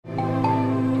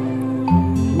Hello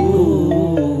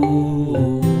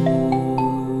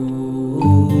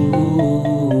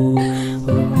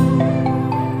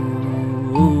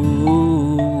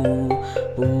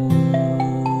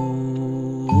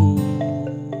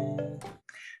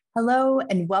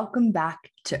and welcome back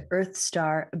to Earth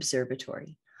Star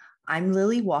Observatory. I'm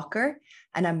Lily Walker,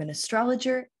 and I'm an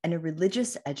astrologer and a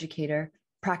religious educator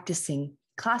practicing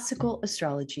classical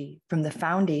astrology from the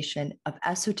foundation of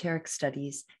esoteric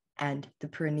studies and the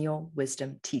perennial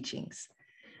wisdom teachings.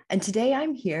 And today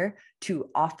I'm here to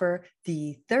offer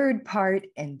the third part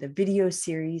in the video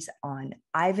series on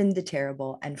Ivan the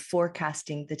Terrible and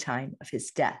forecasting the time of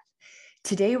his death.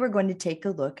 Today, we're going to take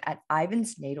a look at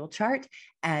Ivan's natal chart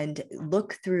and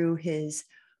look through his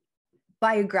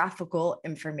biographical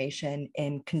information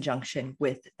in conjunction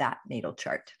with that natal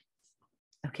chart.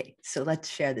 Okay, so let's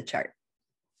share the chart.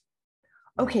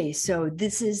 Okay, so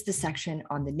this is the section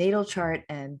on the natal chart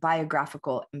and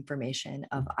biographical information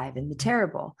of Ivan the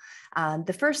Terrible.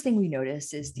 The first thing we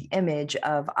notice is the image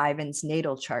of Ivan's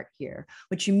natal chart here,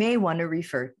 which you may want to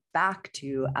refer back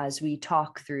to as we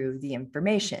talk through the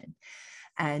information.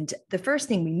 And the first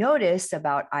thing we notice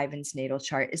about Ivan's natal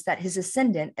chart is that his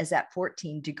ascendant is at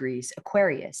 14 degrees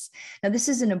Aquarius. Now, this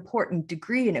is an important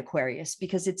degree in Aquarius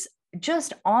because it's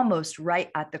just almost right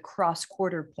at the cross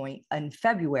quarter point in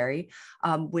February,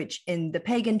 which in the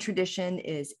pagan tradition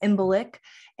is Imbolc,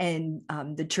 and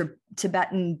the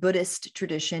Tibetan Buddhist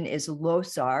tradition is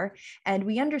Losar. And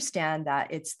we understand that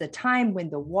it's the time when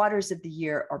the waters of the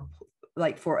year are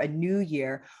like for a new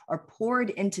year, are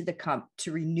poured into the cup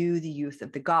to renew the youth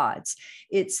of the gods.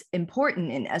 It's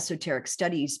important in esoteric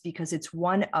studies because it's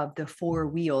one of the four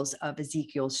wheels of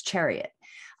Ezekiel's chariot.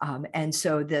 And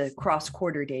so the cross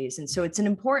quarter days. And so it's an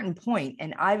important point.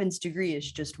 And Ivan's degree is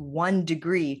just 1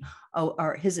 degree,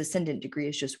 or his ascendant degree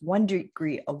is just 1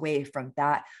 degree away from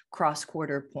that cross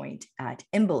quarter point at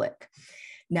Imbolc.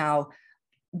 Now,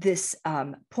 this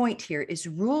point here is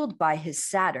ruled by his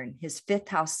Saturn, his 5th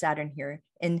house Saturn here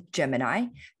in Gemini,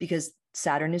 because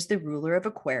Saturn is the ruler of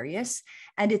Aquarius.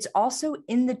 And it's also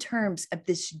in the terms of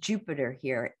this Jupiter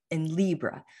here in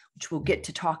Libra, which we'll get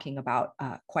to talking about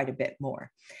quite a bit more.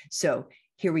 So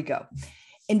here we go.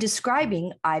 In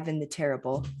describing Ivan the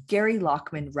Terrible, Gary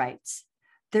Lachman writes,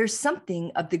 "There's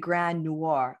something of the grand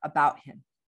noir about him,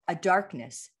 a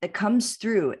darkness that comes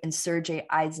through in Sergei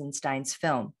Eisenstein's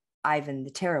film, Ivan the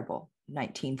Terrible,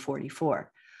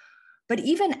 1944. But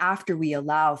even after we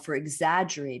allow for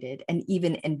exaggerated and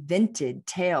even invented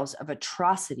tales of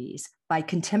atrocities by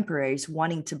contemporaries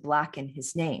wanting to blacken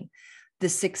his name, the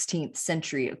 16th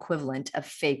century equivalent of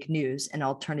fake news and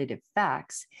alternative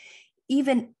facts,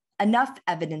 even enough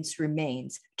evidence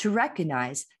remains to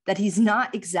recognize that he's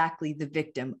not exactly the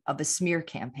victim of a smear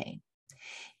campaign.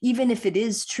 Even if it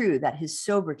is true that his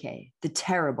sobriquet, the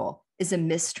Terrible, is a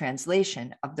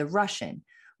mistranslation of the Russian,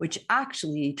 which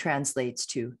actually translates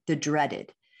to the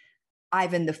Dreaded.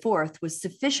 Ivan IV was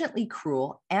sufficiently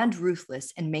cruel and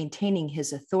ruthless in maintaining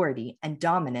his authority and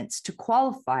dominance to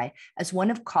qualify as one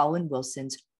of Colin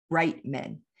Wilson's right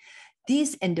men.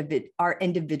 These are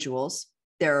individuals,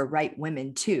 there are right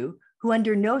women too, who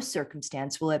under no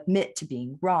circumstance will admit to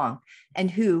being wrong, and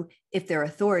who, if their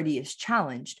authority is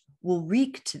challenged, will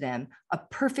wreak to them a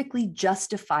perfectly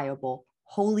justifiable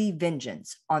holy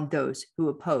vengeance on those who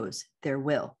oppose their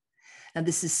will." Now,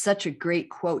 this is such a great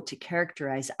quote to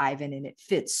characterize Ivan, and it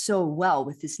fits so well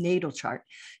with his natal chart,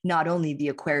 not only the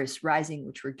Aquarius rising,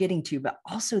 which we're getting to, but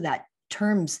also the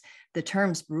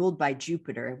terms ruled by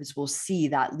Jupiter, as we'll see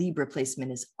that Libra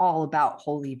placement is all about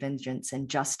holy vengeance and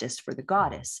justice for the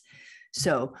goddess.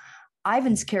 So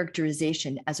Ivan's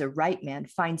characterization as a right man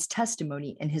finds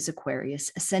testimony in his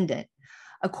Aquarius ascendant.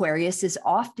 Aquarius is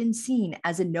often seen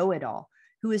as a know-it-all,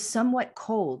 who is somewhat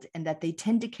cold and that they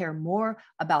tend to care more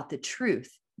about the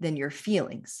truth than your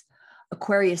feelings.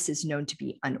 Aquarius is known to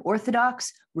be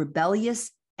unorthodox, rebellious,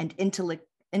 and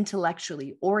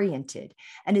intellectually oriented,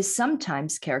 and is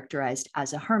sometimes characterized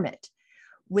as a hermit.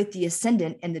 With the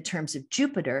ascendant in the terms of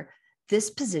Jupiter,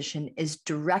 this position is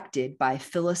directed by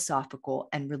philosophical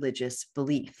and religious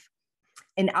belief.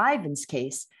 In Ivan's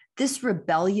case, this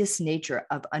rebellious nature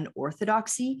of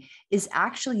unorthodoxy is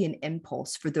actually an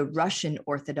impulse for the Russian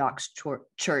Orthodox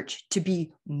Church to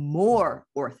be more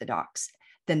orthodox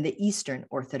than the Eastern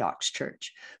Orthodox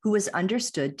Church, who was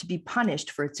understood to be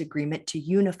punished for its agreement to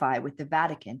unify with the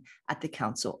Vatican at the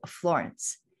Council of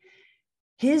Florence.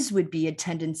 His would be a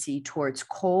tendency towards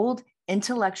cold,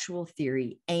 intellectual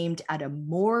theory aimed at a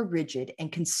more rigid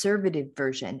and conservative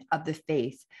version of the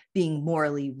faith being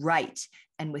morally right,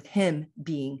 and with him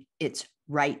being its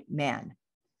right man.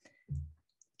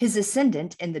 His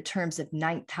ascendant in the terms of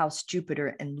ninth house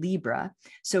Jupiter and Libra,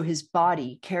 so his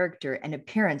body, character, and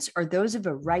appearance are those of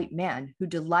a right man who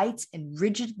delights in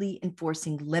rigidly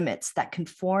enforcing limits that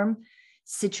conform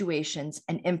situations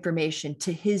and information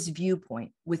to his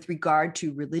viewpoint with regard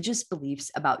to religious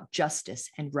beliefs about justice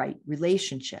and right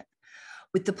relationship.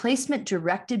 With the placement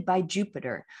directed by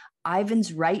Jupiter,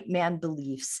 Ivan's right man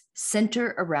beliefs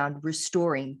center around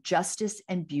restoring justice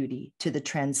and beauty to the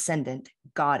transcendent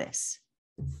goddess.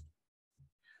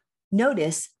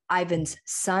 Notice Ivan's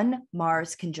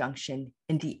Sun-Mars conjunction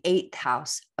in the 8th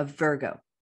house of Virgo.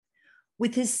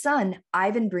 With his sun,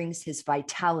 Ivan brings his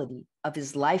vitality of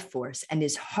his life force and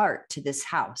his heart to this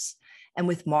house. And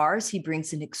with Mars, he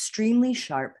brings an extremely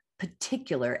sharp,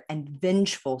 particular, and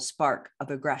vengeful spark of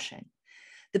aggression.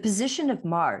 The position of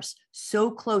Mars,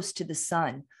 so close to the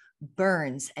sun,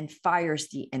 burns and fires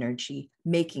the energy,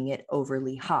 making it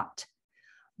overly hot.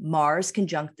 Mars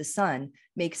conjunct the sun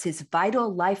makes his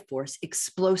vital life force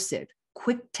explosive,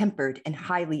 quick-tempered, and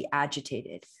highly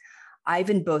agitated.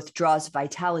 Ivan both draws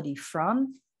vitality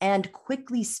from and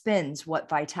quickly spends what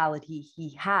vitality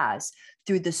he has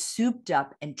through the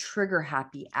souped-up and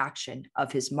trigger-happy action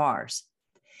of his Mars.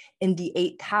 In the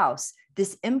 8th house,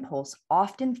 this impulse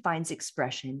often finds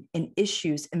expression in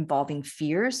issues involving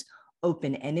fears,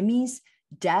 open enemies,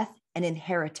 death, and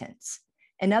inheritance.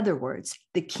 In other words,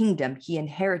 the kingdom he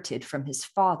inherited from his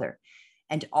father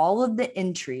and all of the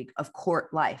intrigue of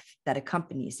court life that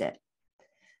accompanies it.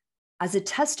 As a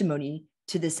testimony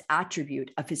to this attribute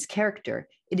of his character,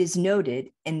 it is noted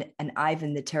in an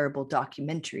Ivan the Terrible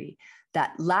documentary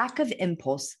that lack of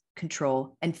impulse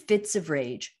control and fits of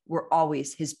rage were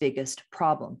always his biggest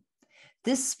problem.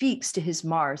 This speaks to his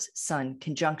Mars-Sun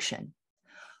conjunction.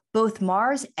 Both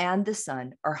Mars and the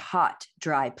Sun are hot,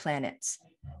 dry planets.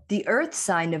 The Earth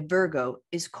sign of Virgo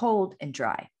is cold and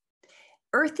dry.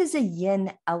 Earth is a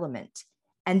yin element,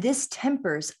 and this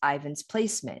tempers Ivan's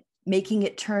placement, making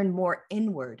it turn more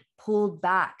inward, pulled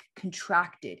back,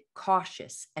 contracted,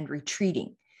 cautious, and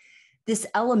retreating. This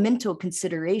elemental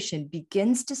consideration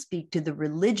begins to speak to the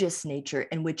religious nature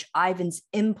in which Ivan's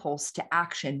impulse to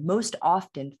action most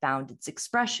often found its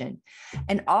expression,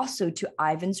 and also to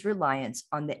Ivan's reliance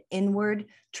on the inward,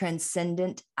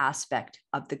 transcendent aspect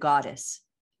of the goddess.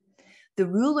 The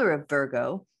ruler of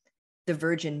Virgo, the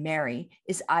Virgin Mary,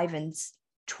 is Ivan's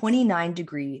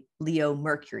 29-degree Leo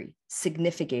Mercury,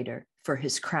 significator for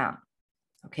his crown.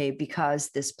 Okay, because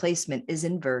this placement is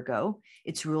in Virgo,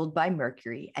 it's ruled by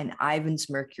Mercury, and Ivan's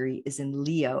Mercury is in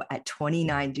Leo at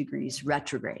 29 degrees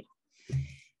retrograde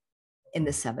in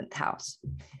the 7th house.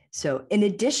 So in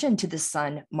addition to the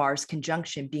Sun-Mars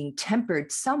conjunction being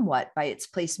tempered somewhat by its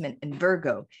placement in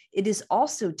Virgo, it is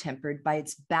also tempered by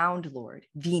its bound lord,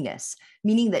 Venus,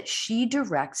 meaning that she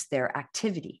directs their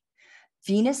activity.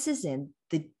 Venus is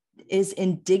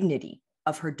in dignity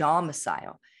of her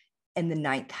domicile in the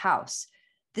 9th house.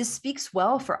 This speaks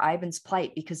well for Ivan's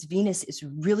plight because Venus is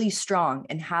really strong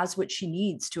and has what she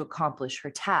needs to accomplish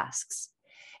her tasks.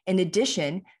 In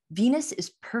addition, Venus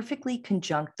is perfectly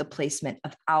conjunct the placement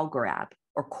of Algorab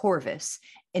or Corvus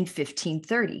in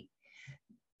 1530.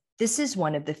 This is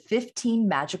one of the 15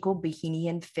 magical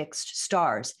Bohemian fixed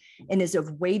stars and is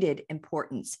of weighted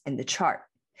importance in the chart.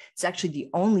 It's actually the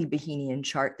only Bohemian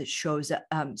chart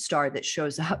that star that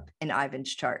shows up in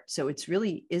Ivan's chart. So it's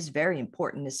really is very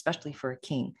important, especially for a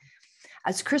king.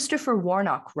 As Christopher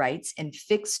Warnock writes in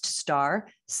Fixed Star,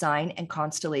 Sign, and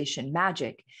Constellation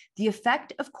Magic, the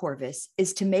effect of Corvus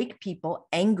is to make people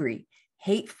angry,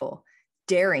 hateful,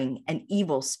 daring, and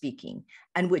evil-speaking,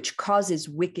 and which causes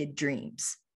wicked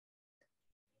dreams.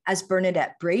 As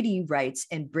Bernadette Brady writes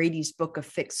in Brady's Book of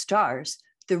Fixed Stars,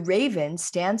 the raven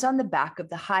stands on the back of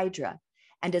the Hydra,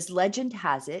 and as legend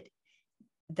has it,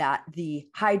 that the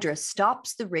Hydra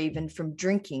stops the raven from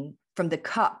drinking from the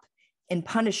cup in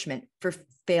punishment for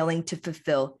failing to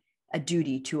fulfill a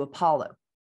duty to Apollo.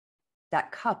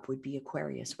 That cup would be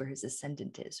Aquarius, where his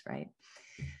ascendant is, right?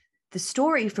 The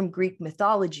story from Greek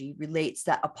mythology relates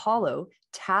that Apollo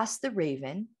tasked the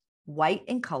raven, white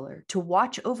in color, to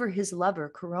watch over his lover,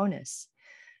 Coronis.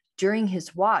 During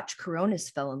his watch,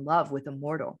 Coronis fell in love with a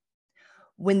mortal.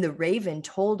 When the raven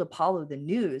told Apollo the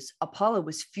news, Apollo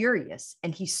was furious,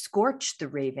 and he scorched the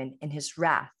raven in his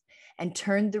wrath and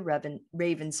turned the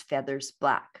raven's feathers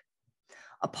black.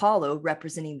 Apollo,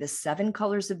 representing the 7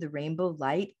 colors of the rainbow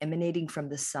light emanating from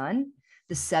the sun,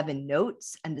 the 7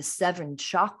 notes, and the 7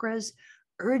 chakras,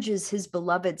 urges his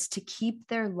beloveds to keep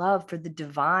their love for the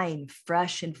divine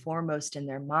fresh and foremost in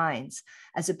their minds,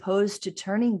 as opposed to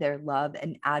turning their love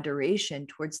and adoration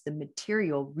towards the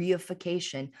material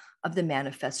reification of the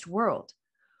manifest world.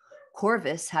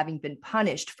 Corvus, having been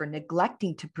punished for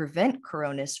neglecting to prevent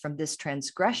Coronis from this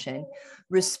transgression,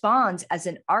 responds as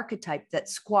an archetype that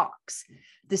squawks,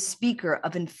 the speaker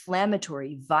of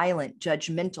inflammatory, violent,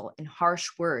 judgmental, and harsh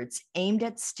words aimed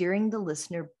at steering the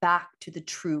listener back to the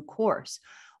true course,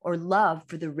 or love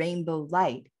for the rainbow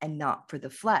light and not for the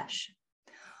flesh.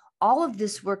 All of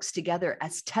this works together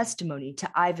as testimony to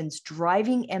Ivan's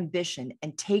driving ambition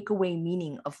and takeaway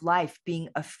meaning of life being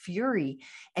a fury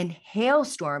and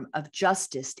hailstorm of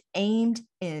justice aimed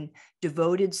in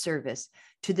devoted service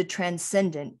to the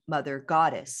transcendent mother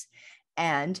goddess,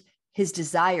 and his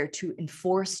desire to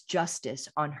enforce justice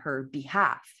on her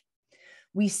behalf.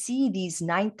 We see these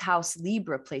ninth house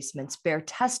Libra placements bear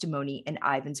testimony in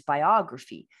Ivan's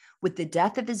biography, with the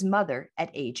death of his mother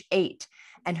at age 8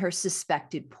 and her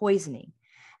suspected poisoning,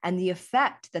 and the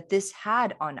effect that this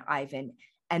had on Ivan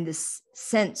and the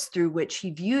sense through which he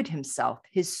viewed himself,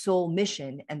 his sole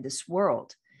mission, and this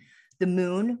world. The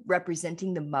moon,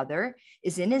 representing the mother,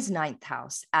 is in his ninth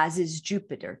house, as is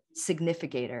Jupiter,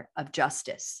 significator of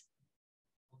justice.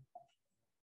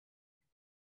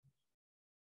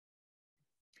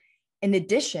 In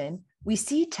addition, we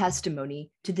see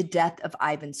testimony to the death of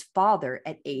Ivan's father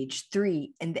at age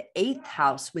 3 in the 8th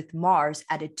house, with Mars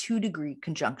at a 2-degree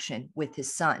conjunction with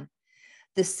his sun.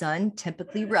 The sun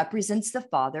typically represents the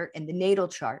father in the natal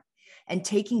chart, and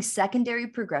taking secondary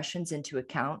progressions into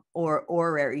account, or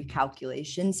horary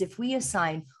calculations, if we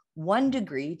assign 1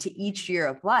 degree to each year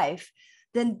of life,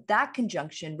 then that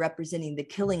conjunction representing the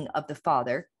killing of the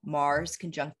father, Mars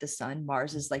conjunct the sun.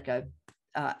 Mars is like a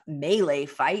melee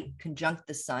fight, conjunct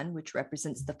the sun, which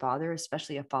represents the father,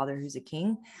 especially a father who's a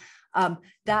king,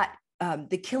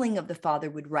 the killing of the father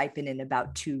would ripen in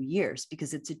about 2 years,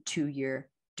 because it's a 2-year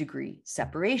degree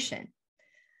separation.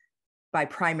 By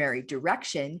primary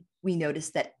direction, we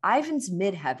notice that Ivan's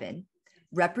midheaven,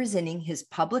 representing his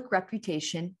public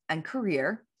reputation and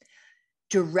career,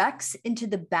 directs into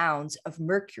the bounds of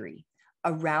Mercury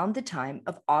around the time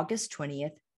of August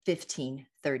 20th,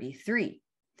 1533.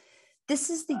 This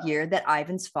is the year that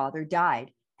Ivan's father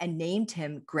died and named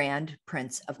him Grand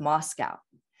Prince of Moscow.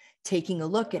 Taking a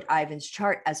look at Ivan's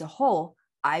chart as a whole,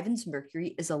 Ivan's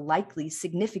Mercury is a likely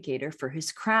significator for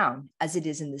his crown, as it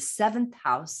is in the 7th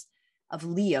house of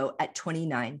Leo at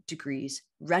 29 degrees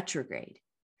retrograde.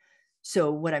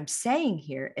 So what I'm saying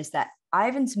here is that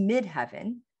Ivan's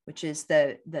midheaven, which is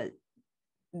the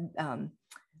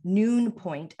noon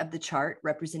point of the chart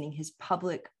representing his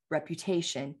public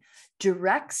reputation,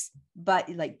 directs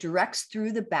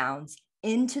through the bounds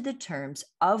into the terms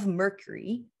of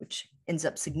Mercury, which ends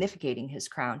up significating his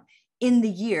crown, in the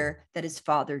year that his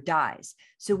father dies.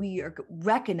 So we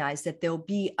recognize that there'll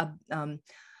be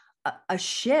a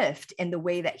shift in the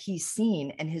way that he's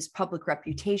seen and his public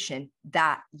reputation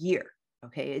that year.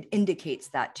 Okay, it indicates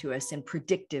that to us in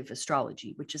predictive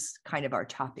astrology, which is kind of our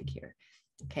topic here.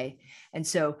 Okay, and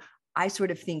so I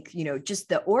sort of think, just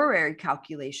the horary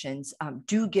calculations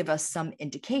do give us some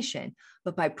indication,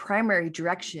 but by primary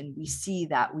direction, we see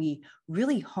that we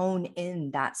really hone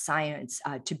in that science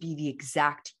to be the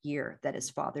exact year that his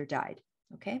father died.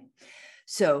 Okay,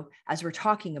 so as we're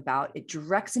talking about, it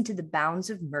directs into the bounds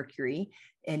of Mercury,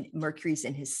 and Mercury's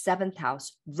in his 7th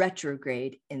house,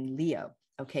 retrograde in Leo.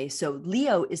 Okay, so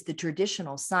Leo is the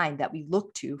traditional sign that we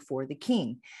look to for the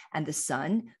king, and the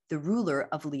sun, the ruler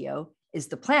of Leo, is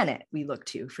the planet we look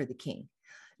to for the king.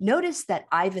 Notice that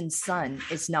Ivan's sun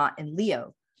is not in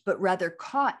Leo, but rather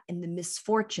caught in the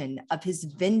misfortune of his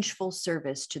vengeful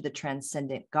service to the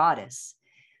transcendent goddess.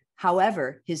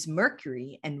 However, his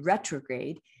Mercury in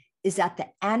retrograde is at the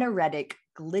anaretic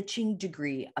glitching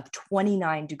degree of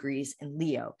 29 degrees in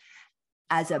Leo,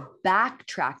 as a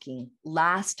backtracking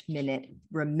last-minute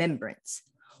remembrance.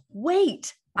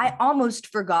 Wait, I almost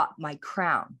forgot my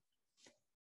crown.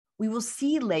 We will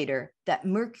see later that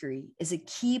Mercury is a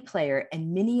key player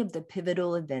in many of the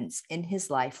pivotal events in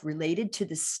his life related to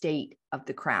the state of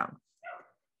the crown.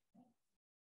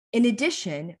 In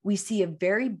addition, we see a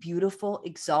very beautiful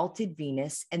exalted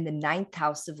Venus in the 9th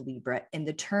house of Libra in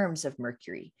the terms of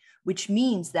Mercury, which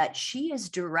means that she is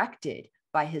directed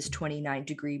by his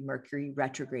 29-degree Mercury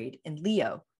retrograde in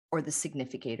Leo, or the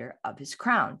significator of his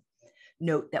crown.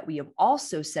 Note that we have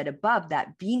also said above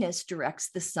that Venus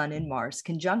directs the Sun and Mars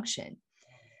conjunction.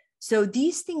 So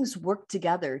these things work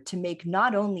together to make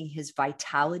not only his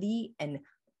vitality and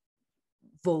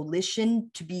volition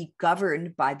to be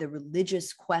governed by the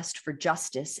religious quest for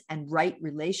justice and right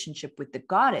relationship with the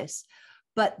goddess,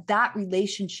 but that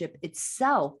relationship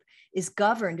itself is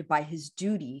governed by his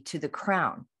duty to the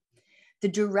crown. The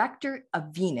director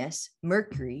of Venus,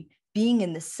 Mercury, being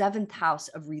in the seventh house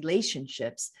of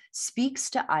relationships speaks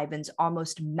to Ivan's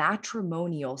almost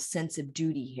matrimonial sense of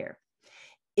duty here.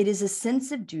 It is a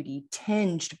sense of duty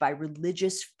tinged by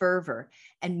religious fervor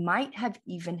and might have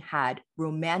even had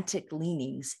romantic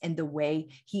leanings in the way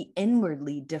he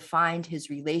inwardly defined his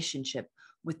relationship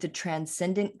with the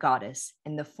transcendent goddess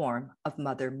in the form of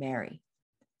Mother Mary.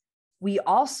 We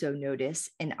also notice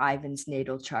in Ivan's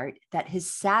natal chart that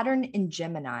his Saturn in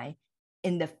Gemini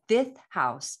in the fifth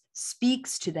house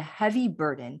speaks to the heavy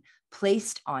burden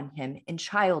placed on him in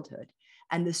childhood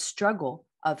and the struggle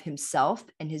of himself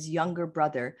and his younger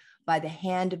brother by the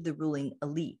hand of the ruling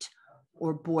elite,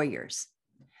 or boyars.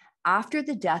 After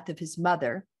the death of his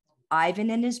mother, Ivan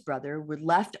and his brother were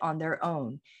left on their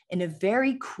own in a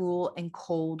very cruel and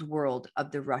cold world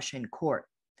of the Russian court.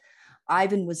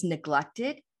 Ivan was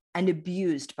neglected and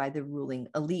abused by the ruling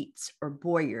elites, or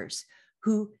boyars,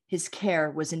 who his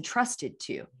care was entrusted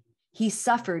to. He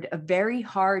suffered a very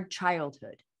hard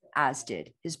childhood, as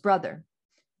did his brother.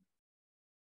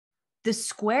 The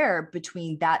square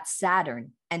between that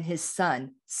Saturn and his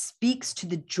son speaks to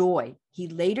the joy he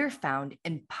later found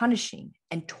in punishing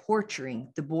and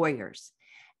torturing the boyars.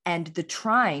 And the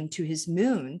trine to his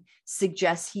moon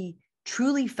suggests he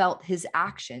truly felt his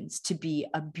actions to be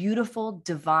a beautiful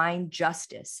divine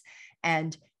justice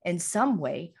and, in some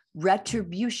way,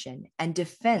 retribution and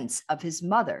defense of his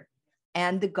mother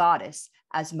and the goddess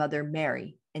as Mother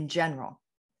Mary in general.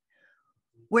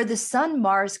 Where the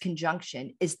Sun-Mars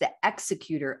conjunction is the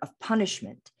executor of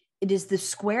punishment, it is the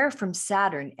square from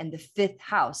Saturn in the fifth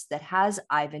house that has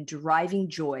Ivan deriving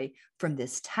joy from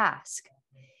this task.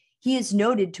 He is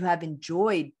noted to have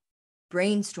enjoyed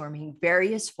brainstorming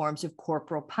various forms of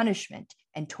corporal punishment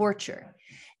and torture.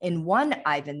 In one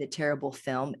Ivan the Terrible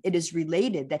film, it is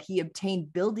related that he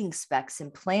obtained building specs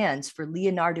and plans for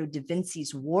Leonardo da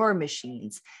Vinci's war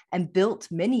machines and built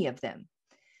many of them.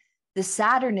 The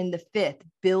Saturn in the fifth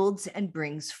builds and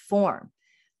brings form.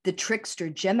 The trickster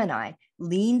Gemini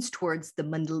leans towards the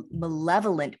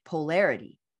malevolent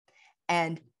polarity,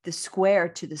 and the square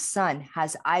to the sun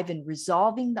has Ivan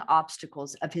resolving the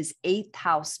obstacles of his eighth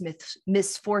house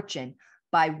misfortune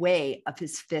by way of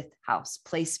his fifth house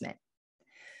placement.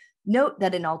 Note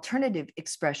that an alternative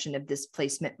expression of this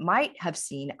placement might have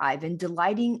seen Ivan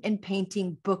delighting in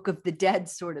painting Book of the Dead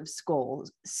sort of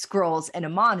scrolls in a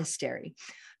monastery,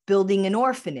 building an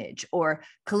orphanage, or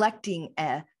collecting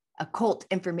occult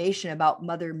information about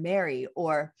Mother Mary,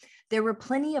 or there were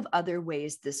plenty of other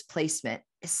ways this placement,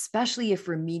 especially if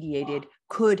remediated,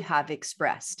 could have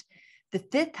expressed. The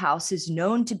fifth house is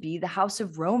known to be the house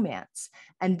of romance,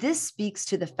 and this speaks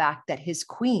to the fact that his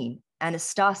queen,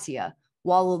 Anastasia,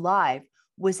 while alive,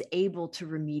 was able to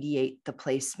remediate the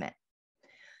placement.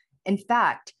 In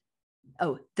fact,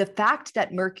 the fact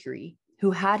that Mercury, who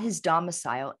had his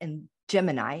domicile in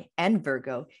Gemini and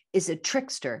Virgo, is a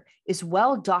trickster is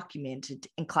well documented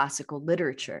in classical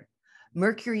literature.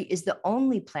 Mercury is the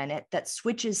only planet that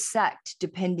switches sect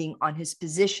depending on his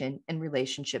position in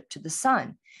relationship to the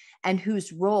sun, and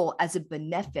whose role as a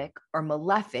benefic or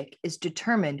malefic is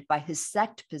determined by his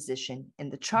sect position in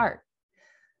the chart.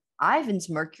 Ivan's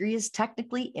Mercury is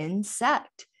technically in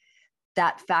sect.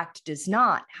 That fact does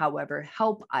not, however,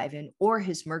 help Ivan or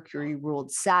his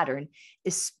Mercury-ruled Saturn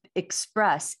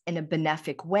express in a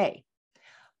benefic way,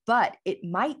 but it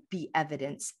might be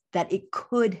evidence that it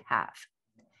could have.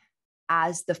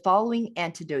 As the following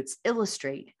anecdotes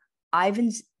illustrate,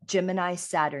 Ivan's Gemini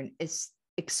Saturn is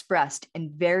expressed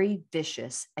in very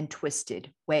vicious and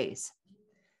twisted ways.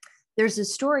 There's a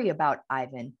story about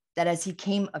Ivan that as he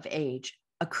came of age,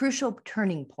 a crucial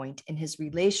turning point in his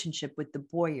relationship with the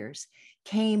boyars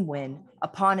came when,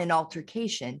 upon an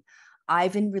altercation,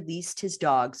 Ivan released his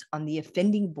dogs on the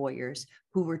offending boyars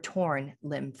who were torn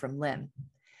limb from limb.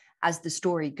 As the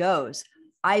story goes,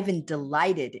 Ivan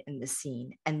delighted in the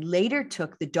scene and later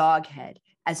took the dog head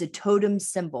as a totem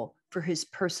symbol for his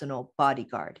personal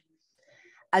bodyguard.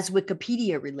 As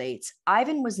Wikipedia relates,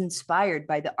 Ivan was inspired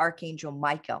by the Archangel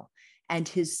Michael and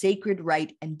his sacred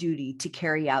right and duty to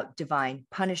carry out divine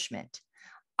punishment.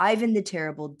 Ivan the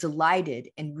Terrible delighted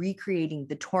in recreating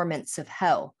the torments of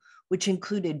hell, which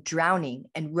included drowning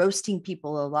and roasting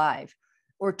people alive,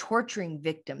 or torturing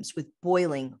victims with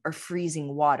boiling or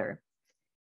freezing water.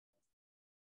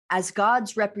 As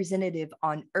God's representative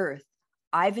on earth,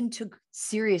 Ivan took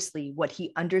seriously what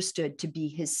he understood to be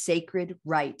his sacred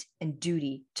right and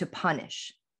duty to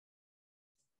punish,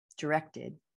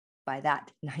 directed by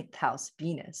that ninth house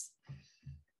Venus.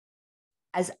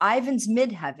 As Ivan's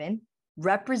midheaven,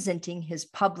 representing his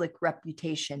public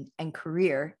reputation and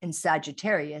career in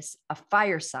Sagittarius, a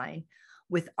fire sign,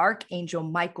 with Archangel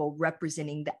Michael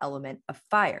representing the element of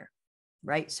fire.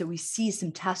 right? So we see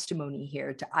some testimony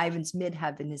here to Ivan's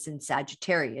midheaven is in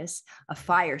Sagittarius, a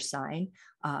fire sign.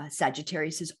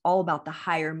 Sagittarius is all about the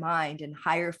higher mind and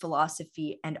higher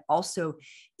philosophy, and also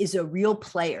is a real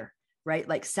player, right?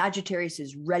 Like Sagittarius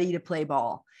is ready to play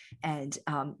ball. And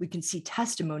we can see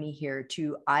testimony here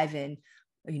to Ivan,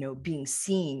 being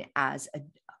seen as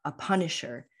a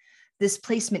punisher. This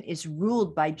placement is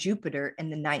ruled by Jupiter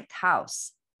in the 9th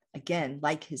house, again,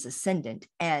 like his ascendant,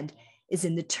 and is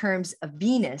in the terms of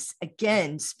Venus,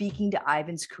 again, speaking to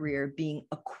Ivan's career being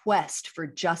a quest for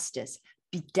justice,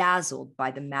 bedazzled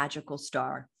by the magical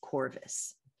star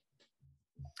Corvus.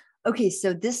 Okay,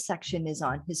 so this section is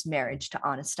on his marriage to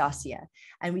Anastasia.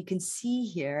 And we can see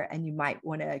here, and you might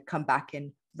want to come back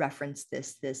and reference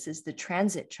this. This is the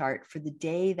transit chart for the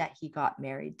day that he got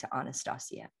married to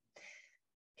Anastasia.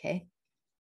 Okay.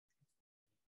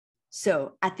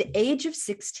 So at the age of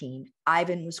 16,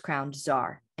 Ivan was crowned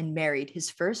Tsar and married his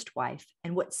first wife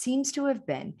and what seems to have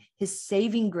been his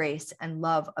saving grace and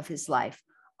love of his life,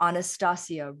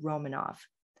 Anastasia Romanov.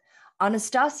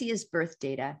 Anastasia's birth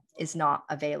data is not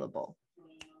available.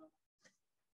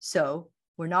 So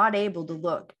we're not able to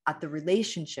look at the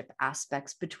relationship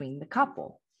aspects between the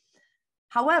couple.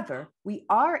 However, we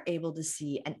are able to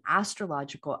see an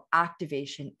astrological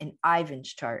activation in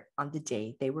Ivan's chart on the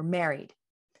day they were married.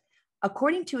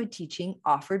 According to a teaching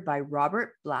offered by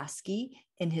Robert Blaski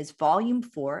in his Volume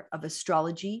 4 of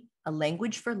Astrology, A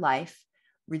Language for Life,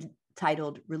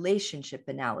 titled Relationship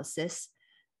Analysis,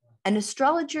 an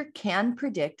astrologer can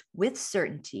predict with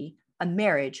certainty a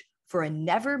marriage for a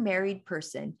never married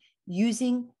person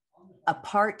using a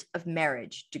part of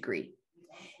marriage degree.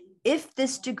 If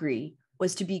this degree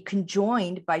was to be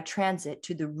conjoined by transit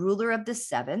to the ruler of the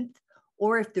 7th,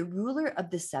 or if the ruler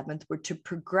of the 7th were to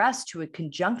progress to a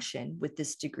conjunction with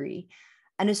this degree,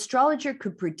 an astrologer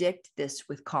could predict this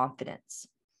with confidence.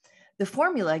 The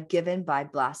formula given by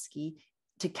Blaski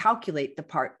to calculate the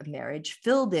part of marriage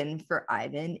filled in for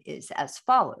Ivan is as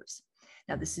follows.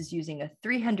 Now, this is using a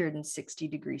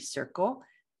 360-degree circle.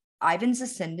 Ivan's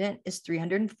ascendant is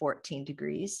 314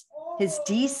 degrees. His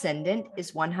descendant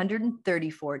is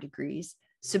 134 degrees.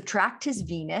 Subtract his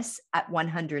Venus at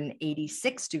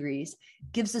 186 degrees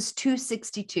gives us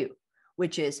 262,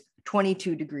 which is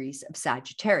 22 degrees of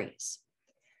Sagittarius.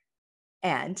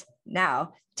 And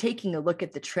now, taking a look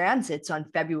at the transits on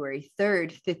February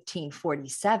 3rd,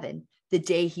 1547, the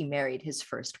day he married his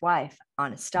first wife,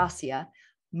 Anastasia,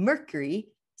 Mercury,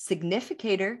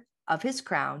 significator of his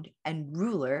crown and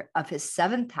ruler of his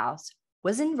 7th house,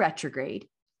 was in retrograde,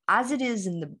 as it is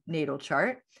in the natal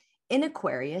chart, in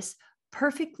Aquarius,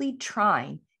 perfectly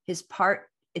trine his part,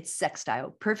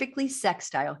 perfectly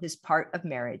sextile his part of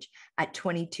marriage at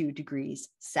 22 degrees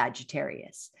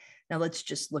Sagittarius. Now let's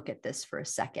just look at this for a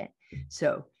second.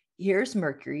 So here's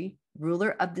Mercury,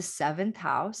 ruler of the 7th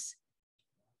house,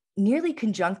 nearly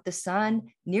conjunct the sun,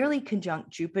 nearly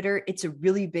conjunct Jupiter. It's a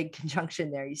really big conjunction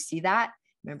there. You see that?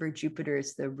 Remember, Jupiter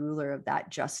is the ruler of that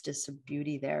justice of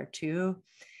beauty there too.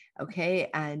 Okay,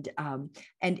 and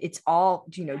it's all,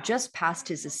 just past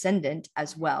his ascendant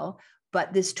as well.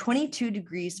 But this 22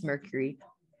 degrees Mercury,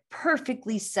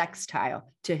 perfectly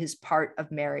sextile to his part of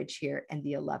marriage here in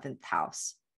the 11th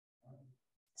house.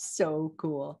 So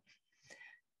cool.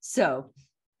 So,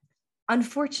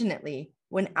 unfortunately,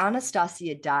 when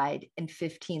Anastasia died in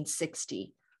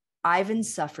 1560, Ivan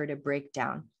suffered a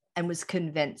breakdown and was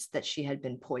convinced that she had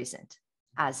been poisoned,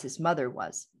 as his mother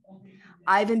was.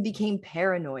 Ivan became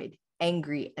paranoid,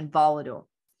 angry, and volatile.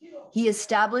 He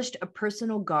established a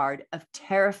personal guard of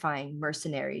terrifying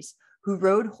mercenaries who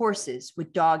rode horses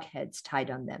with dog heads tied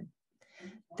on them.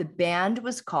 The band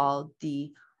was called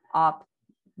the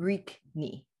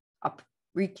Oprikni,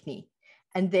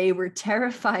 and they were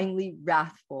terrifyingly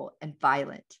wrathful and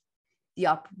violent. The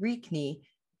Oprikni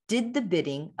did the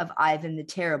bidding of Ivan the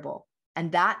Terrible,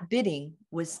 and that bidding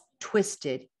was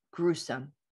twisted,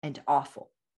 gruesome, and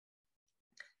awful.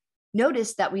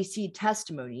 Notice that we see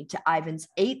testimony to Ivan's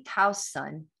 8th house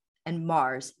sun and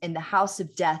Mars in the house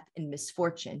of death and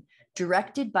misfortune,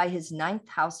 directed by his 9th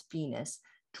house Venus,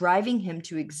 driving him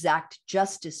to exact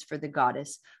justice for the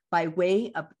goddess by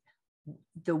way of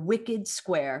the wicked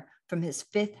square from his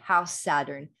 5th house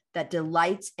Saturn that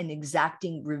delights in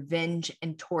exacting revenge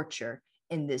and torture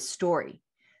in this story.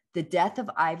 The death of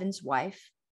Ivan's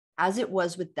wife, as it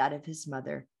was with that of his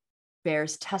mother,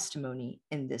 bears testimony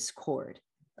in this chord.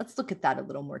 Let's look at that a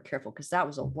little more careful, because that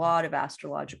was a lot of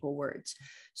astrological words.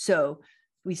 So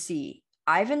we see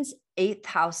Ivan's 8th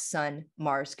house sun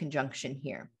Mars conjunction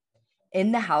here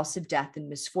in the house of death and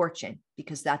misfortune,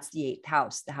 because that's the 8th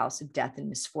house, the house of death and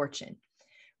misfortune.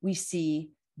 We see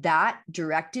that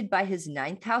directed by his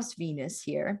ninth house Venus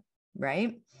here,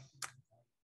 right?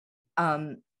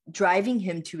 Driving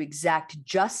him to exact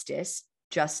justice,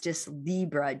 justice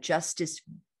Libra, justice,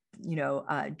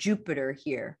 Jupiter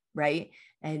here, right?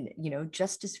 And,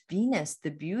 justice Venus,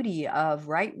 the beauty of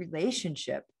right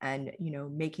relationship and,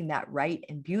 making that right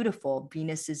and beautiful.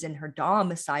 Venus is in her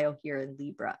domicile here in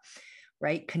Libra,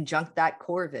 right? Conjunct that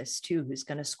Corvus too, who's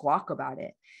going to squawk about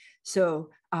it. So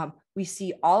we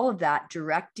see all of that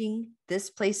directing this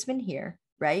placement here,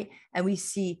 right? And we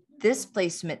see this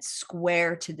placement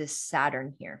square to this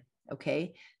Saturn here,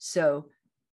 okay? So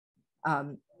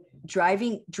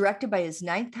directed by his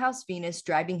ninth house Venus,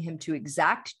 driving him to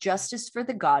exact justice for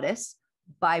the goddess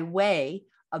by way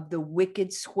of the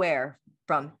wicked square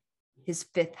from his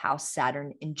fifth house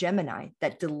Saturn in Gemini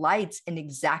that delights in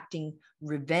exacting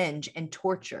revenge and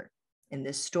torture in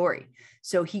this story.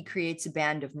 So he creates a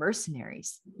band of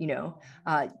mercenaries,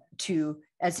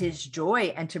 as his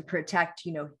joy and to protect,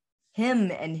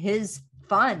 him and his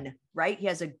fun, right? He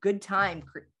has a good time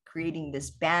creating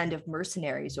this band of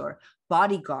mercenaries or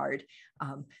bodyguard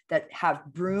that have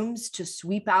brooms to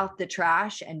sweep out the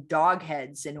trash and dog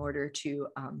heads in order to,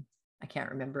 I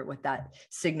can't remember what that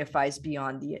signifies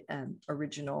beyond the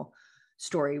original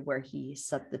story where he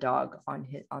set the dog on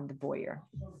the voyeur.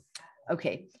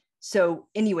 Okay, so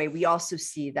anyway, we also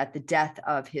see that the death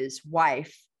of his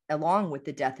wife, along with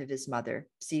the death of his mother,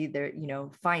 see there,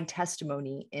 find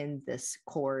testimony in this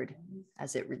chord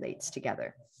as it relates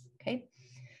together. Okay,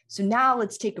 so now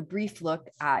let's take a brief look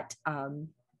at,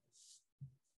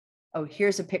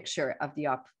 here's a picture of the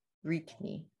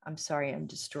Oprikny. I'm sorry, I'm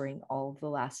destroying all of the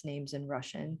last names in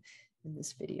Russian in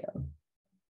this video.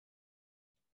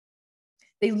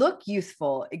 They look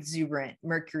youthful, exuberant,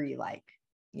 Mercury-like,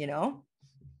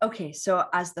 Okay, so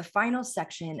as the final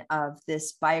section of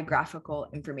this biographical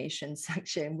information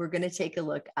section, we're going to take a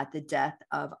look at the death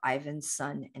of Ivan's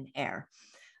son and heir.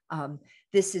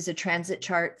 This is a transit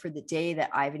chart for the day that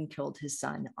Ivan killed his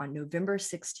son on November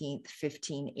 16th,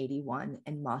 1581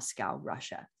 in Moscow,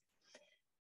 Russia.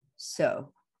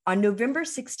 So on November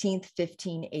 16th,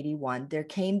 1581, there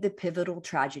came the pivotal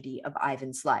tragedy of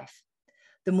Ivan's life.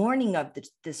 The morning of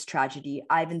this tragedy,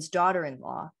 Ivan's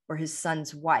daughter-in-law, or his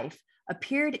son's wife,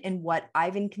 appeared in what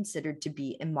Ivan considered to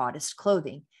be immodest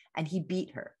clothing, and he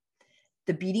beat her.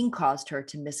 The beating caused her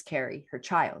to miscarry her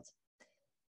child.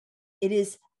 It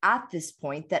is at this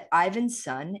point that Ivan's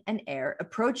son and heir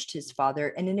approached his father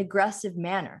in an aggressive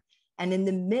manner, and in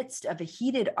the midst of a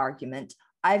heated argument,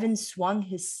 Ivan swung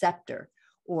his scepter,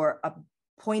 or a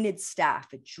pointed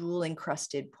staff, a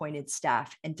jewel-encrusted pointed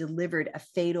staff, and delivered a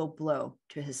fatal blow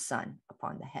to his son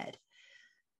upon the head.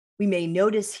 We may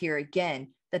notice here again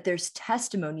that there's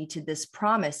testimony to this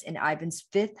promise in Ivan's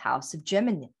fifth house of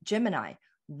Gemini,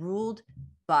 ruled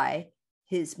by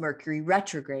his Mercury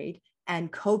retrograde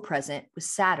and co-present with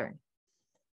Saturn.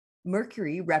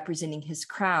 Mercury representing his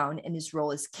crown and his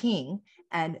role as king,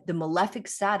 and the malefic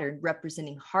Saturn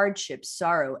representing hardship,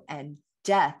 sorrow, and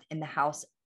death in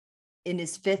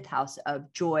his fifth house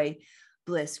of joy,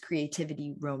 bliss,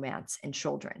 creativity, romance, and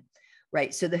children.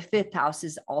 Right. So the fifth house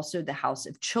is also the house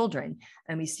of children.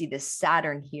 And we see this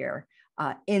Saturn here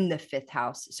in the fifth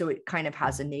house. So it kind of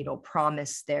has a natal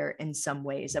promise there in some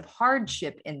ways of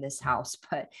hardship in this house.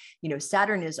 But,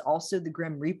 Saturn is also the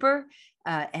Grim Reaper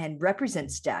and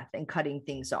represents death and cutting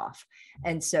things off.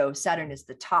 And so Saturn is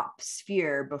the top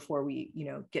sphere before we,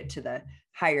 get to the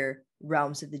higher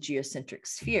realms of the geocentric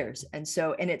spheres. And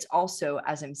it's also,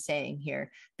 as I'm saying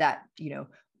here, that,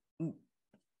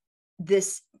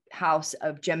 this house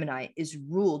of Gemini is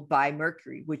ruled by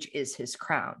Mercury, which is his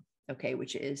crown, okay,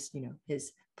 which is,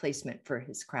 his placement for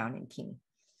his crown and king.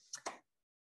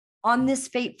 On this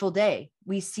fateful day,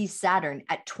 we see Saturn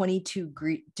at 22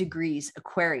 degrees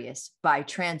Aquarius by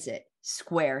transit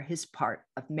square his part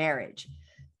of marriage.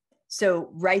 So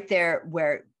right there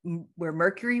where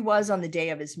Mercury was on the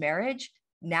day of his marriage,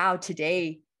 now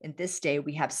today, in this day,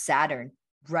 we have Saturn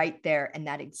right there in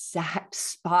that exact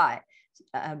spot,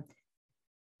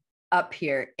 up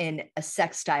here in a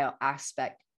sextile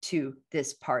aspect to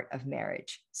this part of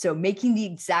marriage. So making the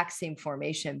exact same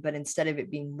formation, but instead of it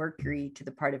being Mercury to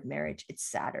the part of marriage, it's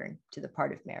Saturn to the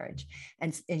part of marriage.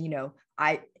 And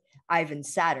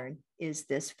Ivan's Saturn is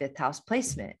this fifth house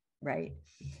placement, right?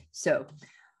 So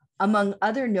among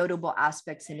other notable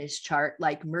aspects in his chart,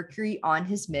 like Mercury on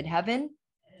his midheaven,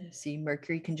 see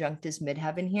Mercury conjunct his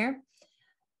midheaven here,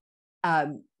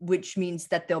 which means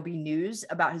that there'll be news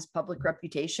about his public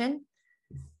reputation.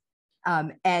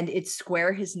 And it's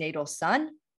square his natal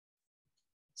sun.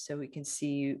 So we can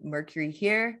see Mercury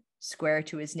here, square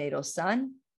to his natal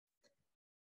sun.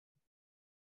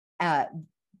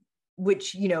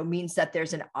 which, means that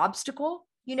there's an obstacle,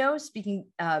 speaking,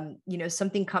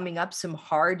 something coming up, some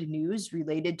hard news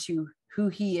related to who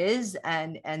he is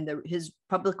and his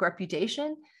public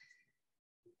reputation.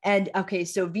 And okay,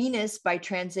 so Venus by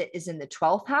transit is in the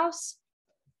 12th house,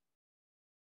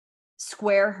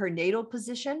 square her natal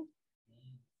position.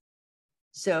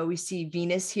 So we see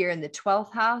Venus here in the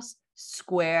 12th house,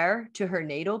 square to her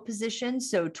natal position.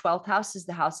 So 12th house is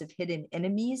the house of hidden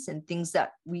enemies and things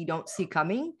that we don't see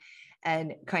coming,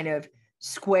 and kind of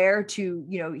square to,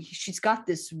 she's got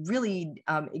this really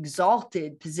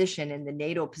exalted position in the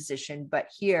natal position, but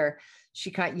here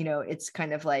she it's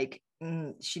kind of like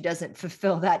she doesn't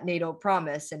fulfill that natal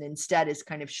promise, and instead is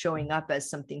kind of showing up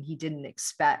as something he didn't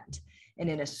expect in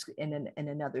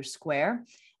another square.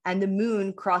 And the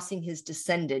moon crossing his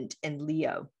descendant in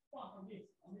Leo,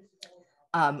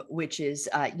 which is,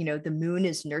 the moon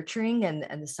is nurturing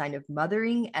and the sign of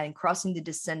mothering, and crossing the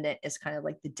descendant is kind of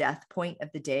like the death point of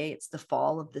the day. It's the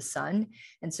fall of the sun.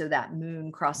 And so that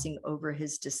moon crossing over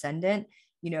his descendant,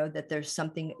 that there's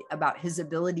something about his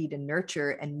ability to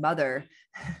nurture and mother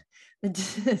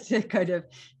that kind of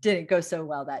didn't go so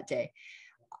well that day.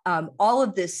 All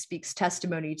of this speaks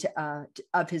testimony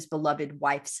of his beloved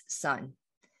wife's son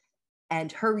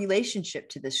and her relationship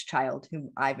to this child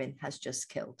whom Ivan has just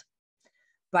killed.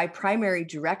 By primary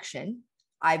direction,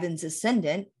 Ivan's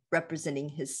ascendant, representing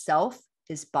his self,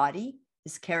 his body,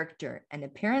 his character, and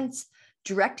appearance,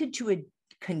 directed to a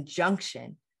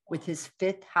conjunction with his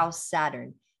 5th house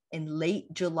Saturn in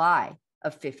late July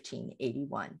of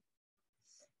 1581.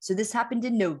 So this happened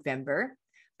in November,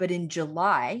 but in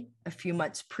July, a few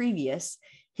months previous,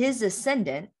 his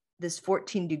ascendant, this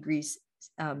 14 degrees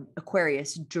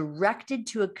Aquarius, directed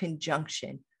to a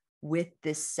conjunction with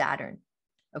this Saturn.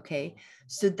 Okay,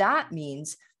 so that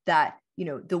means that,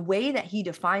 the way that he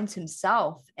defines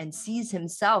himself and sees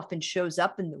himself and shows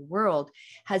up in the world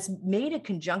has made a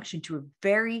conjunction to a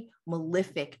very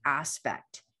malefic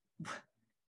aspect.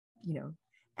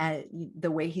 And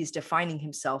the way he's defining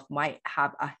himself might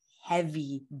have a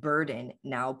heavy burden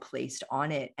now placed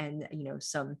on it, and,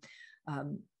 some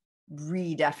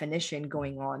redefinition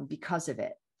going on because of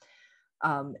it.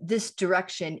 This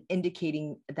direction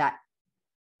indicating that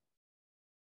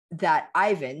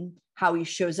Ivan, how he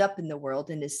shows up in the world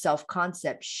and his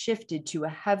self-concept, shifted to a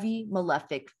heavy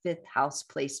malefic 5th house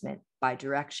placement by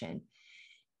direction.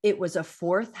 It was a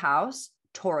 4th house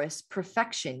Taurus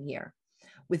perfection year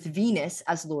with Venus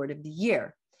as Lord of the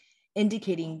year,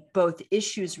 indicating both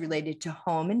issues related to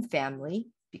home and family,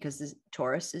 because the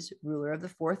Taurus is ruler of the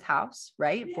 4th house,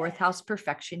 right? 4th house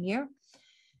perfection year.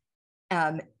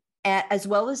 As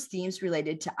well as themes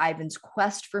related to Ivan's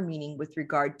quest for meaning with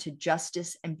regard to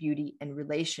justice and beauty and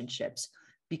relationships,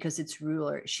 because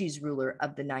she's ruler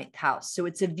of the 9th house. So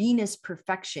it's a Venus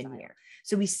perfection year.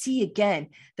 So we see again,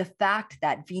 the fact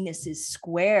that Venus is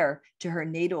square to her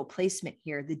natal placement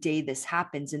here, the day this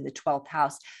happens in the 12th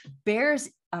house, bears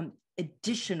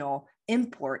additional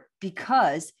import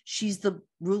because she's the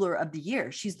ruler of the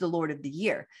year. She's the Lord of the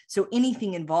year. So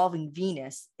anything involving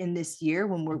Venus in this year,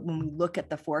 when we look at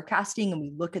the forecasting and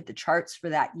we look at the charts for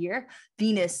that year,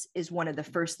 Venus is one of the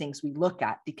first things we look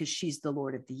at because she's the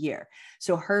Lord of the year.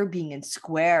 So her being in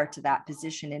square to that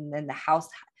position, and then the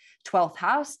 12th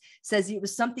house says it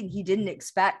was something he didn't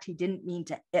expect. He didn't mean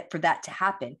for that to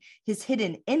happen. His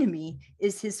hidden enemy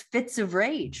is his fits of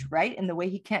rage, right? And the way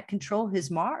he can't control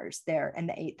his Mars there in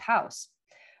the 8th house.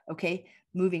 Okay,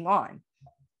 moving on.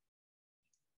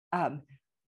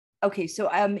 Okay, so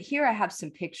here I have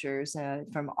some pictures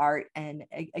from art, and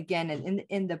again,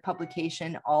 in the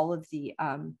publication, all of the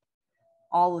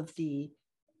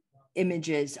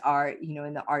images are,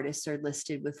 and the artists are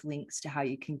listed with links to how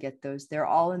you can get those. They're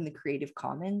all in the Creative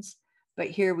Commons, but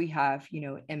here we have,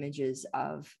 images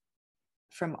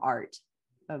from art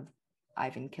of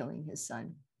Ivan killing his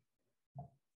son.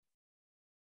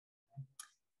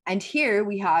 And here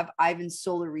we have Ivan's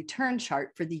solar return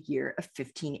chart for the year of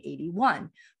 1581,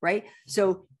 right?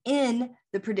 So in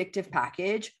the predictive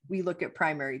package, we look at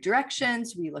primary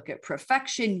directions, we look at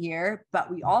perfection year,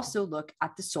 but we also look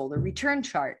at the solar return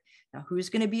chart. Now, who's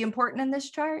going to be important in this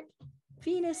chart?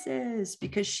 Venus is,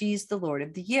 because she's the Lord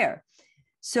of the year.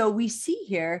 So we see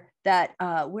here that,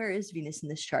 where is Venus in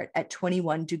this chart? At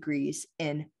 21 degrees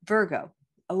in Virgo.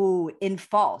 Oh, in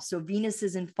fall. So Venus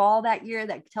is in fall that year.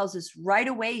 That tells us right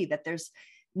away that there's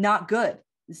not good.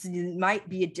 This might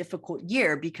be a difficult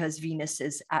year because Venus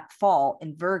is at fall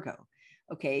in Virgo.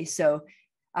 Okay, so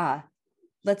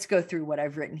let's go through what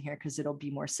I've written here because it'll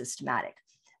be more systematic.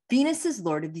 Venus is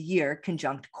Lord of the year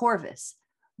conjunct Corvus.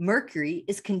 Mercury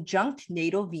is conjunct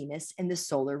natal Venus in the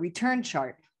solar return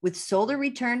chart, with solar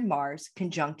return Mars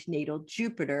conjunct natal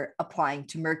Jupiter applying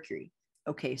to Mercury.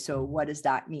 Okay, so what does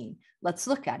that mean? Let's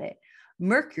look at it.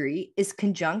 Mercury is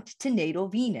conjunct to natal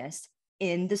Venus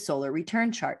in the solar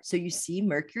return chart. So you see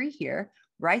Mercury here,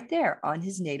 right there on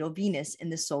his natal Venus in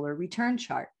the solar return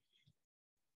chart.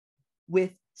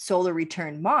 With solar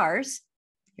return Mars,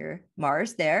 here,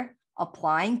 Mars there,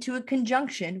 applying to a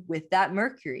conjunction with that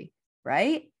Mercury,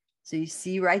 right? So you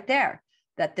see right there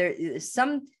that there is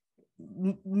some,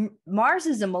 Mars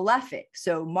is a malefic.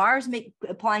 So Mars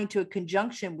applying to a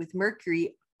conjunction with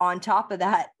Mercury on top of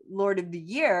that Lord of the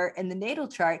Year in the natal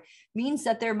chart means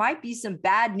that there might be some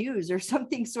bad news or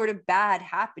something sort of bad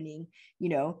happening, you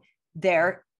know,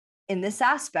 there in this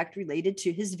aspect related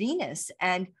to his Venus.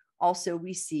 And also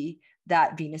we see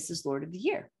that Venus is Lord of the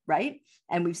Year, right?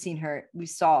 And we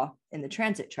saw in the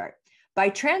transit chart. By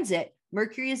transit,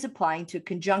 Mercury is applying to a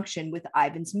conjunction with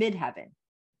Ivan's midheaven.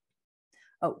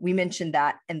 Oh, we mentioned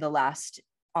that on the last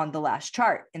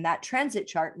chart. In that transit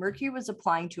chart, Mercury was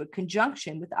applying to a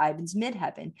conjunction with Ivan's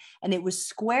midheaven, and it was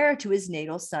square to his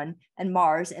natal sun and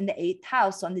Mars in the 8th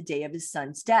house on the day of his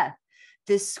son's death.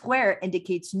 This square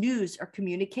indicates news or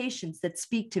communications that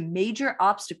speak to major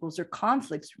obstacles or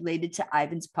conflicts related to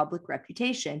Ivan's public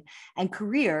reputation and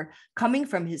career coming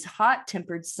from his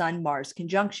hot-tempered Sun-Mars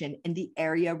conjunction in the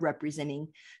area representing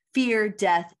fear,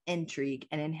 death, intrigue,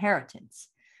 and inheritance.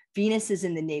 Venus is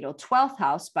in the natal 12th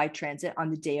house by transit on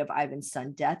the day of Ivan's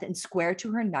son's death and square to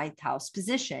her 9th house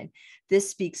position. This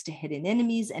speaks to hidden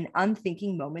enemies and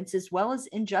unthinking moments, as well as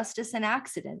injustice and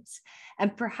accidents.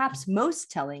 And perhaps most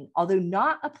telling, although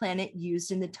not a planet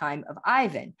used in the time of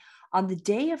Ivan, on the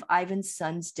day of Ivan's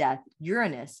son's death,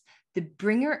 Uranus, the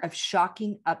bringer of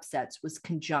shocking upsets, was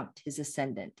conjunct his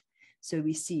ascendant. So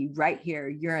we see right here,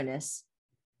 Uranus.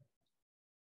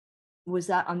 Was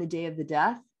that on the day of the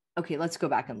death? Okay, let's go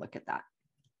back and look at that.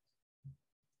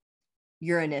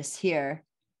 Uranus here,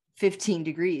 15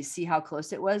 degrees. See how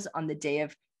close it was on the day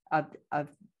of the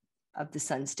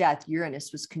sun's death.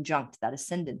 Uranus was conjunct that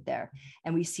ascendant there.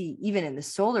 And we see even in the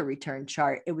solar return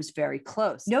chart, it was very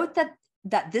close. Note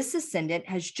that this ascendant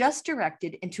has just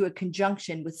directed into a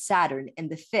conjunction with Saturn in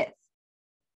the 5th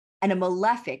and a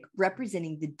malefic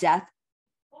representing the death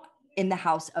in the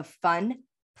house of fun,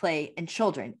 play, and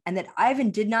children, and that Ivan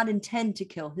did not intend to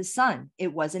kill his son.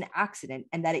 It was an accident,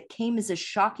 and that it came as a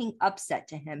shocking upset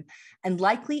to him and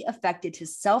likely affected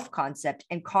his self-concept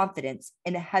and confidence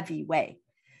in a heavy way.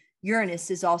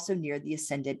 Uranus is also near the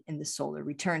ascendant in the solar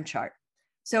return chart.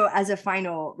 So as a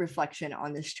final reflection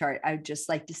on this chart, I would just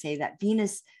like to say that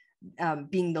Venus,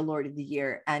 being the Lord of the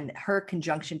Year, and her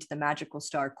conjunction to the magical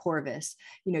star Corvus,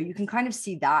 you know, you can kind of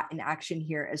see that in action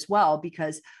here as well,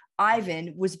 because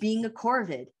Ivan was being a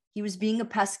corvid. He was being a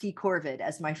pesky corvid,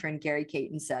 as my friend Gary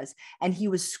Caton says, and he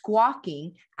was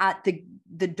squawking at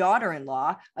the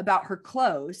daughter-in-law about her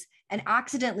clothes and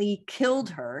accidentally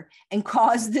killed her and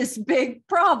caused this big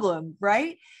problem,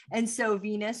 right? And so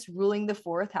Venus ruling the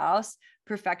 4th house,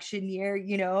 perfection year,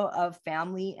 you know, of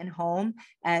family and home.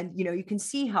 And, you know, you can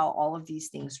see how all of these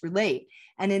things relate.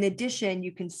 And in addition,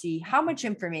 you can see how much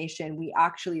information we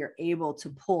actually are able to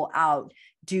pull out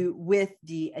with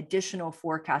the additional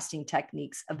forecasting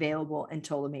techniques available in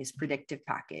Ptolemy's predictive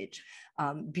package,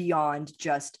 beyond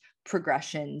just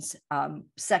progressions,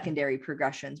 secondary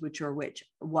progressions, which are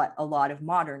what a lot of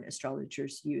modern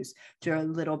astrologers use. They're a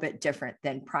little bit different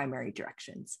than primary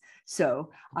directions.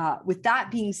 So with that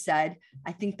being said,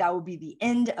 I think that will be the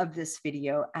end of this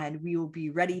video, and we will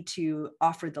be ready to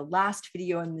offer the last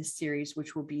video in this series,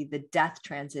 which will be the death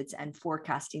transits and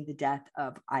forecasting the death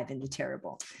of Ivan the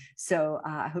Terrible. So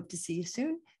I hope to see you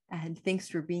soon. And thanks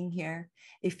for being here.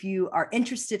 If you are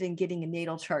interested in getting a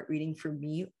natal chart reading from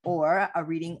me or a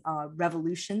reading of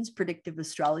Revolutions, Predictive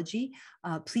Astrology,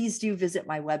 please do visit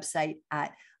my website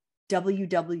at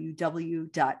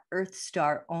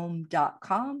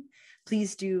www.earthstarOhm.com.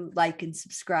 Please do like and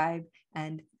subscribe.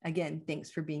 And again, thanks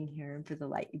for being here and for the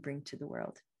light you bring to the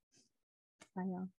world. Bye, y'all.